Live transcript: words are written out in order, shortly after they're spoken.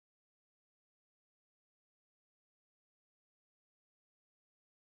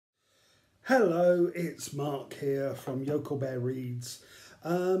Hello, it's Mark here from Yokel Bear Reads,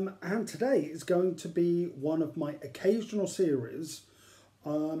 and today is going to be one of my occasional series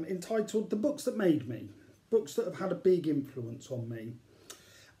entitled The Books That Made Me, books that have had a big influence on me.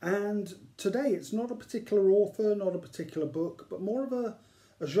 And today it's not a particular author, not a particular book, but more of a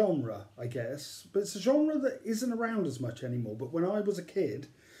genre, I guess. But it's a genre that isn't around as much anymore. But when I was a kid,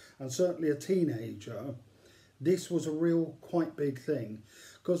 and certainly a teenager, this was a real quite big thing.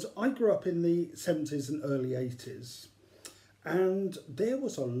 Because I grew up in the 70s and early 80s, and there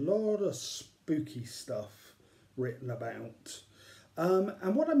was a lot of spooky stuff written about.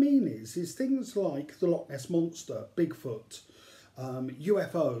 And what I mean is things like the Loch Ness Monster, Bigfoot,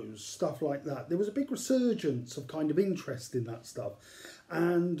 UFOs, stuff like that. There was a big resurgence of kind of interest in that stuff.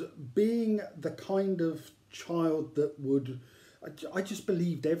 And being the kind of child that I just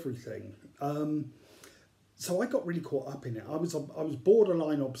believed everything. So I got really caught up in it. I was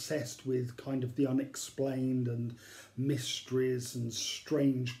borderline obsessed with kind of the unexplained and mysteries and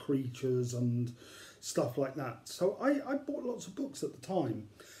strange creatures and stuff like that. So I bought lots of books at the time.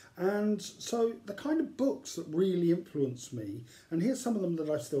 And so the kind of books that really influenced me, and here's some of them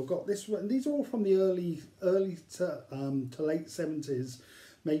that I've still got. These are all from the early to late 70s,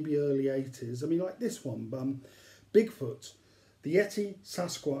 maybe early 80s. I mean, like this one, Bigfoot, the Yeti,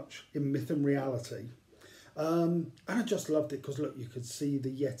 Sasquatch in Myth and Reality. And I just loved it because, look, you could see the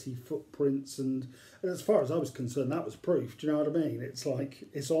Yeti footprints, and as far as I was concerned, that was proof. Do you know what I mean? It's like,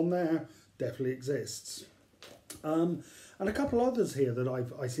 it's on there, definitely exists. And a couple others here that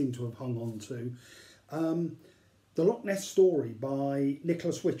I seem to have hung on to. The Loch Ness Story by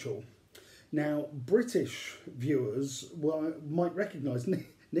Nicholas Witchell. Now, British viewers might recognise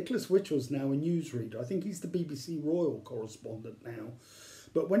Nicholas Witchell's now a newsreader. I think he's the BBC Royal correspondent now.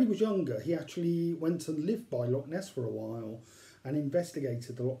 But when he was younger, he actually went and lived by Loch Ness for a while and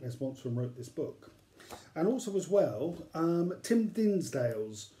investigated the Loch Ness Monster and wrote this book. And also as well, Tim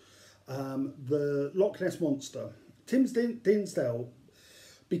Dinsdale's The Loch Ness Monster. Tim Dinsdale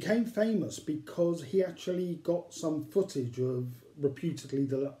became famous because he actually got some footage of reputedly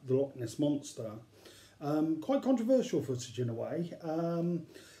the Loch Ness Monster. Quite controversial footage in a way.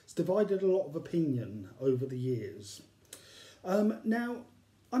 It's divided a lot of opinion over the years. Now,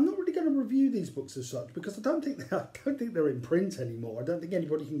 I'm not really going to review these books as such because I don't think they're in print anymore. I don't think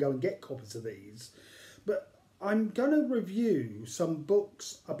anybody can go and get copies of these. But I'm going to review some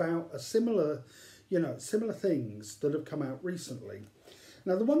books about a similar things that have come out recently.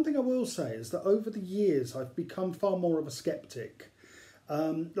 Now, the one thing I will say is that over the years, I've become far more of a skeptic.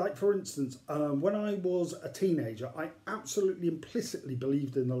 Like, for instance, when I was a teenager, I absolutely implicitly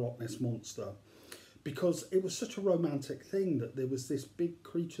believed in the Loch Ness Monster, because it was such a romantic thing that there was this big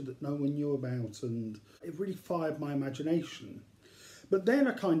creature that no one knew about, and it really fired my imagination. But then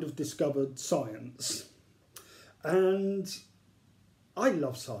I kind of discovered science, and I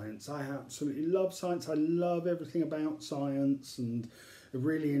love science. I absolutely love science. I love everything about science, and it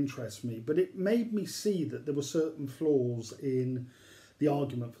really interests me. But it made me see that there were certain flaws in the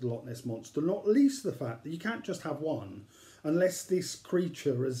argument for the Loch Ness Monster, not least the fact that you can't just have one. Unless this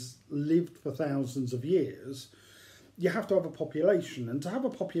creature has lived for thousands of years, you have to have a population. And to have a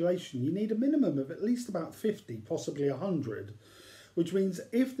population, you need a minimum of at least about 50, possibly 100. Which means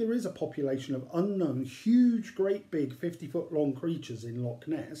if there is a population of unknown, huge, great big 50-foot long creatures in Loch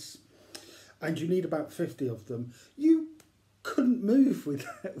Ness, and you need about 50 of them, you couldn't move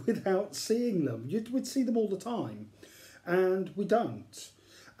without seeing them. You would see them all the time. And we don't.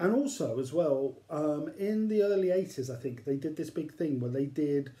 And also, as well, in the early 80s, I think, they did this big thing where they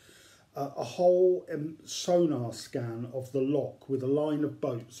did a whole sonar scan of the loch with a line of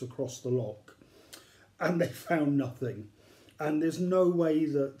boats across the loch. And they found nothing. And there's no way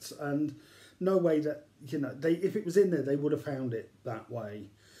that, if it was in there, they would have found it that way.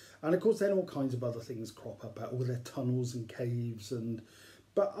 And of course, then all kinds of other things crop up out all their tunnels and caves.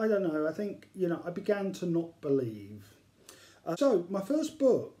 But I don't know, I think, I began to not believe. So my first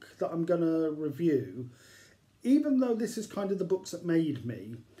book that I'm going to review, even though this is kind of the books that made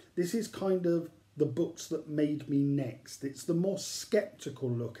me, this is kind of the books that made me next. It's the more sceptical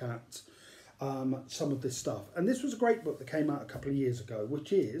look at some of this stuff. And this was a great book that came out a couple of years ago,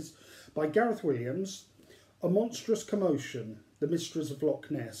 which is by Gareth Williams, A Monstrous Commotion, The Mysteries of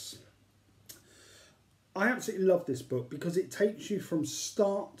Loch Ness. I absolutely love this book because it takes you from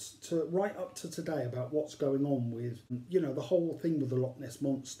start to right up to today about what's going on with, the whole thing with the Loch Ness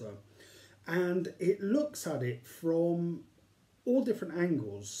Monster. And it looks at it from all different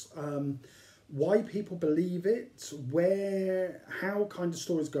angles. why people believe it, how kind of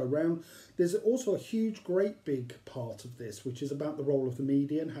stories go around. There's also a huge, great big part of this, which is about the role of the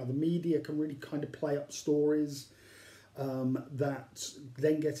media and how the media can really kind of play up stories that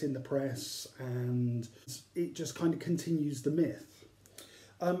then get in the press, and it just kind of continues the myth.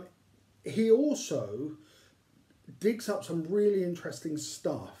 He also digs up some really interesting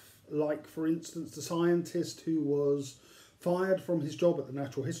stuff, like, for instance, the scientist who was fired from his job at the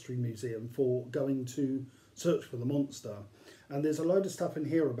Natural History Museum for going to search for the monster. And there's a load of stuff in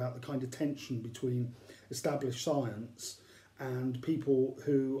here about the kind of tension between established science and people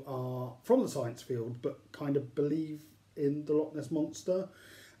who are from the science field but kind of believe in the Loch Ness Monster.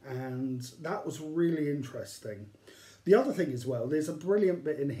 And that was really interesting. The other thing as well, there's a brilliant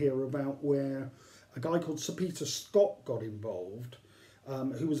bit in here about where a guy called Sir Peter Scott got involved,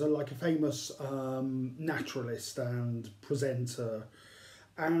 who was a famous naturalist and presenter.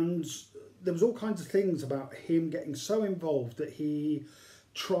 And there was all kinds of things about him getting so involved that he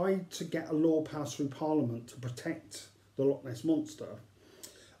tried to get a law passed through Parliament to protect the Loch Ness Monster,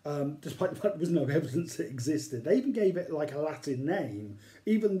 despite the fact there was no evidence it existed. They even gave it like a Latin name,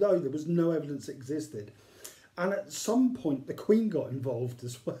 even though there was no evidence it existed. And at some point, the Queen got involved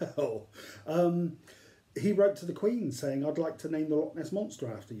as well. He wrote to the Queen saying, "I'd like to name the Loch Ness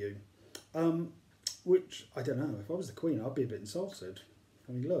Monster after you." Which, I don't know, if I was the Queen, I'd be a bit insulted.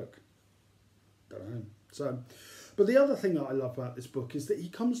 I mean, look, don't know. So, but the other thing that I love about this book is that he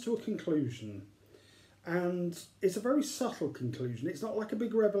comes to a conclusion, and it's a very subtle conclusion. It's not like a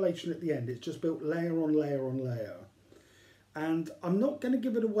big revelation at the end. It's just built layer on layer on layer. And I'm not going to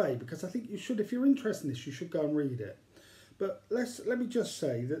give it away because I think you should, if you're interested in this, you should go and read it. But let me just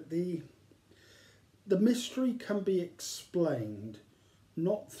say that the mystery can be explained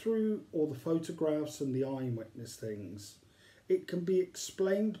not through all the photographs and the eyewitness things. It can be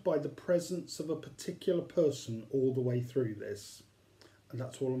explained by the presence of a particular person all the way through this. And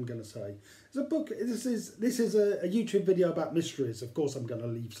that's all I'm going to say. It's a book. This is a YouTube video about mysteries. Of course, I'm going to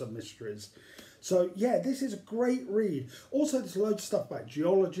leave some mysteries. So yeah, this is a great read. Also, there's loads of stuff about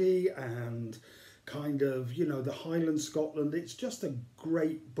geology and kind of, you know, the Highlands, Scotland. It's just a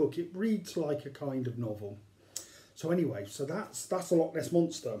great book. It reads like a kind of novel. So anyway, so that's the Loch Ness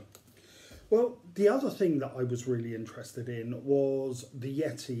Monster. Well, the other thing that I was really interested in was the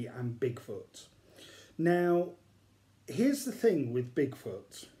Yeti and Bigfoot. Now, here's the thing with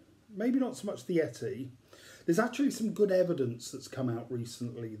Bigfoot. Maybe not so much the Yeti. There's actually some good evidence that's come out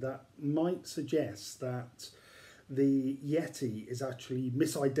recently that might suggest that the Yeti is actually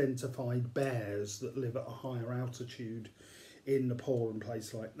misidentified bears that live at a higher altitude in Nepal and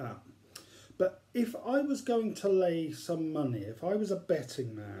places like that. But if I was going to lay some money, if I was a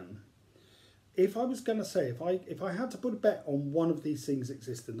betting man, if I was going to say, if I had to put a bet on one of these things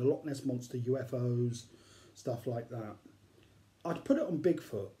existing, the Loch Ness Monster, UFOs, stuff like that, I'd put it on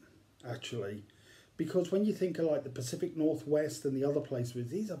Bigfoot, actually. Because when you think of like the Pacific Northwest and the other places,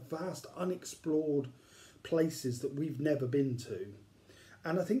 these are vast, unexplored places that we've never been to.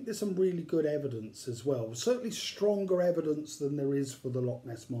 And I think there's some really good evidence as well. Certainly stronger evidence than there is for the Loch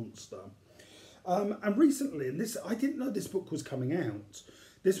Ness Monster. And recently, and this, I didn't know this book was coming out.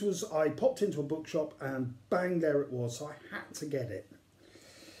 I popped into a bookshop and bang, there it was. So I had to get it.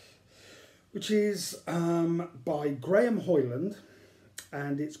 Which is by Graham Hoyland.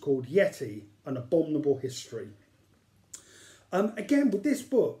 And it's called Yeti, An Abominable History. Again, with this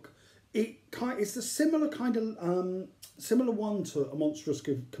book, it's a similar kind of similar one to A Monstrous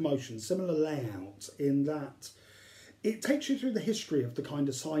Commotion, similar layout in that it takes you through the history of the kind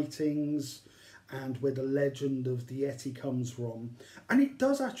of sightings and where the legend of the Yeti comes from, and it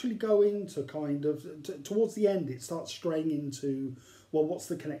does actually go into kind of towards the end. It starts straying into, well, what's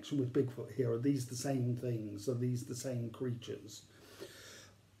the connection with Bigfoot here? Are these the same things? Are these the same creatures?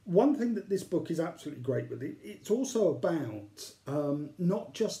 One thing that this book is absolutely great with, it's also about,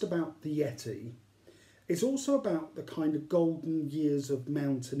 not just about the Yeti, it's also about the kind of golden years of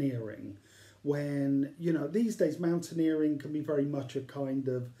mountaineering when, you know, these days mountaineering can be very much a kind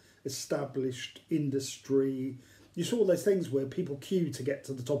of established industry. You saw those things where people queue to get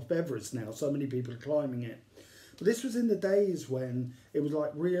to the top of Everest now, so many people are climbing it. But this was in the days when it was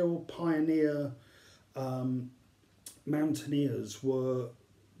like real pioneer mountaineers were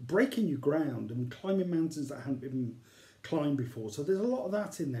breaking new ground and climbing mountains that hadn't been climbed before. So there's a lot of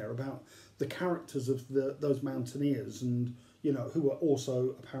that in there about the characters of those mountaineers, and, you know, who were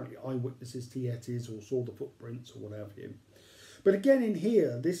also apparently eyewitnesses to Yetis or saw the footprints or what have you. But again, in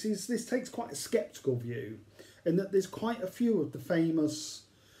here, this takes quite a sceptical view, in that there's quite a few of the famous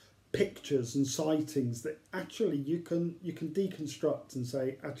pictures and sightings that actually you can deconstruct and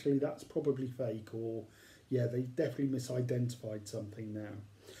say, actually that's probably fake, or yeah, they definitely misidentified something now.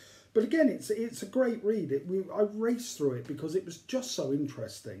 But again, it's a great read. I raced through it because it was just so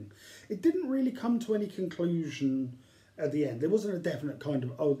interesting. It didn't really come to any conclusion at the end. There wasn't a definite kind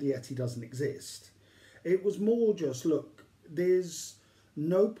of, oh, the Yeti doesn't exist. It was more just, look, there's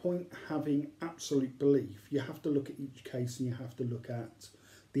no point having absolute belief. You have to look at each case and you have to look at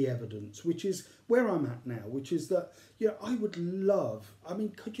the evidence, which is where I'm at now, which is that, you know, I would love, I mean,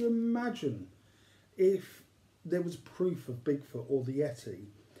 could you imagine if there was proof of Bigfoot or the Yeti?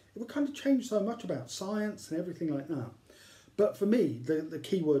 It would kind of change so much about science and everything like that. But for me, the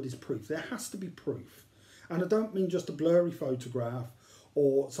key word is proof. There has to be proof. And I don't mean just a blurry photograph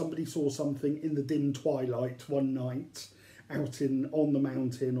or somebody saw something in the dim twilight one night out on the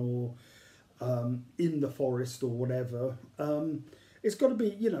mountain or in the forest or whatever. It's got to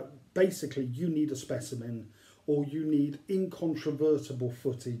be, you know, basically you need a specimen, or you need incontrovertible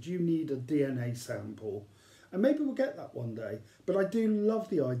footage. You need a DNA sample. And maybe we'll get that one day. But I do love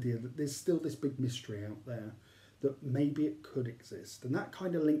the idea that there's still this big mystery out there, that maybe it could exist. And that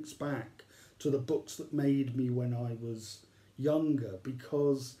kind of links back to the books that made me when I was younger,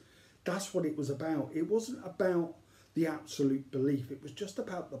 because that's what it was about. It wasn't about the absolute belief. It was just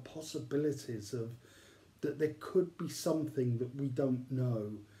about the possibilities of that there could be something that we don't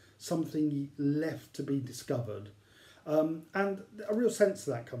know, something left to be discovered. And a real sense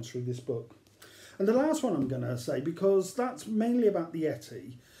of that comes through this book. And the last one I'm going to say, because that's mainly about the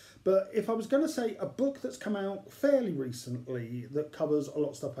Yeti, but if I was going to say a book that's come out fairly recently that covers a lot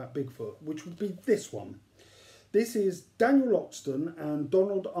of stuff about Bigfoot, which would be this one. This is Daniel Loxton and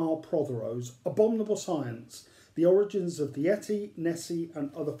Donald R. Prothero's Abominable Science, The Origins of the Yeti, Nessie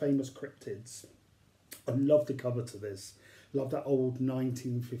and Other Famous Cryptids. I love the cover to this. Love that old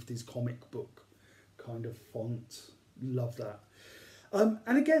 1950s comic book kind of font. Love that.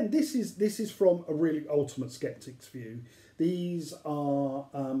 And again, this is from a really ultimate skeptic's view. These are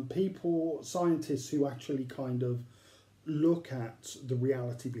people, scientists who actually kind of look at the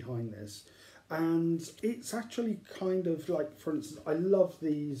reality behind this. And it's actually kind of like, for instance, I love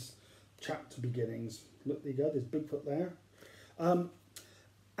these chapter beginnings. Look, there you go, there's Bigfoot there.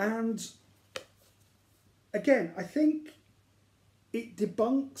 And again, I think it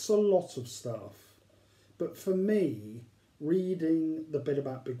debunks a lot of stuff. But for me, reading the bit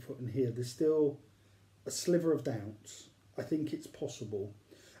about Bigfoot in here, there's still a sliver of doubt. I think it's possible.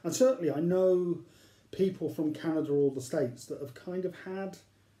 And certainly I know people from Canada or the States that have kind of had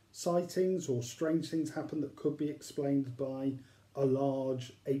sightings or strange things happen that could be explained by a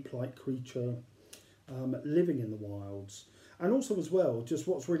large ape-like creature living in the wilds. And also as well, just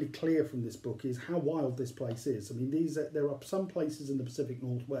what's really clear from this book is how wild this place is. I mean, there are some places in the Pacific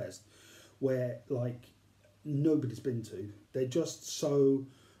Northwest where, like, nobody's been to. They're just so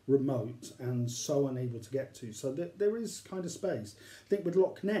remote and so unable to get to. So there is kind of space. I think with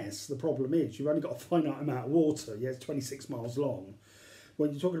Loch Ness, the problem is you've only got a finite amount of water. Yeah, it's 26 miles long.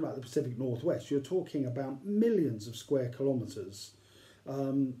 When you're talking about the Pacific Northwest, you're talking about millions of square kilometres.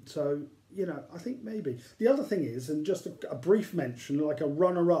 So, you know, I think maybe. The other thing is, and just a brief mention, like a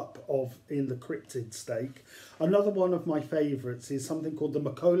runner-up of in the cryptid stake, another one of my favourites is something called the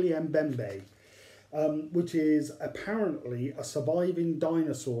Macaulay Mbembe, which is apparently a surviving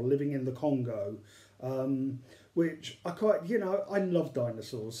dinosaur living in the Congo, which I quite, you know, I love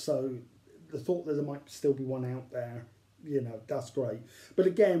dinosaurs, so the thought that there might still be one out there, you know, that's great. But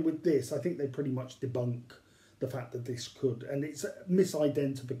again, with this, I think they pretty much debunk the fact that this could, and it's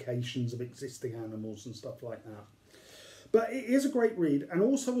misidentifications of existing animals and stuff like that. But it is a great read, and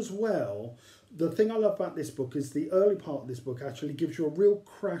also as well, the thing I love about this book is the early part of this book actually gives you a real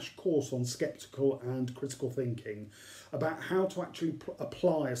crash course on skeptical and critical thinking about how to actually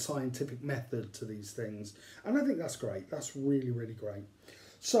apply a scientific method to these things. And I think that's great. That's really, really great.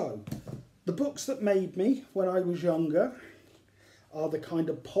 So, the books that made me when I was younger are the kind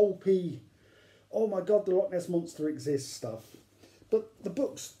of pulpy, oh my God, the Loch Ness Monster exists stuff. But the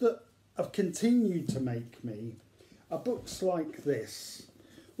books that have continued to make me are books like this,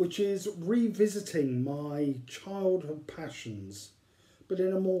 which is revisiting my childhood passions, but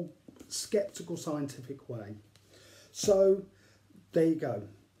in a more sceptical, scientific way. So, there you go.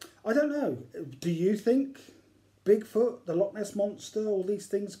 I don't know, do you think Bigfoot, the Loch Ness Monster, all these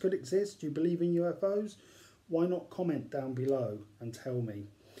things could exist? Do you believe in UFOs? Why not comment down below and tell me?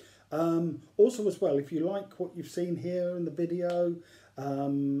 Also as well, if you like what you've seen here in the video,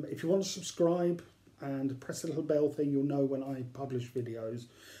 if you want to subscribe, and press the little bell thing. You'll know when I publish videos,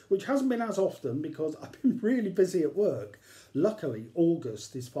 which hasn't been as often because I've been really busy at work. Luckily,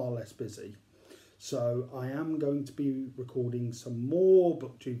 August is far less busy. So I am going to be recording some more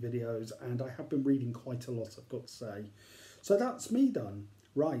booktube videos, and I have been reading quite a lot, I've got to say. So that's me done.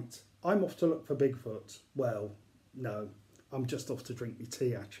 Right, I'm off to look for Bigfoot. Well, no, I'm just off to drink my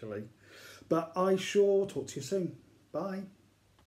tea actually. But I shall talk to you soon. Bye.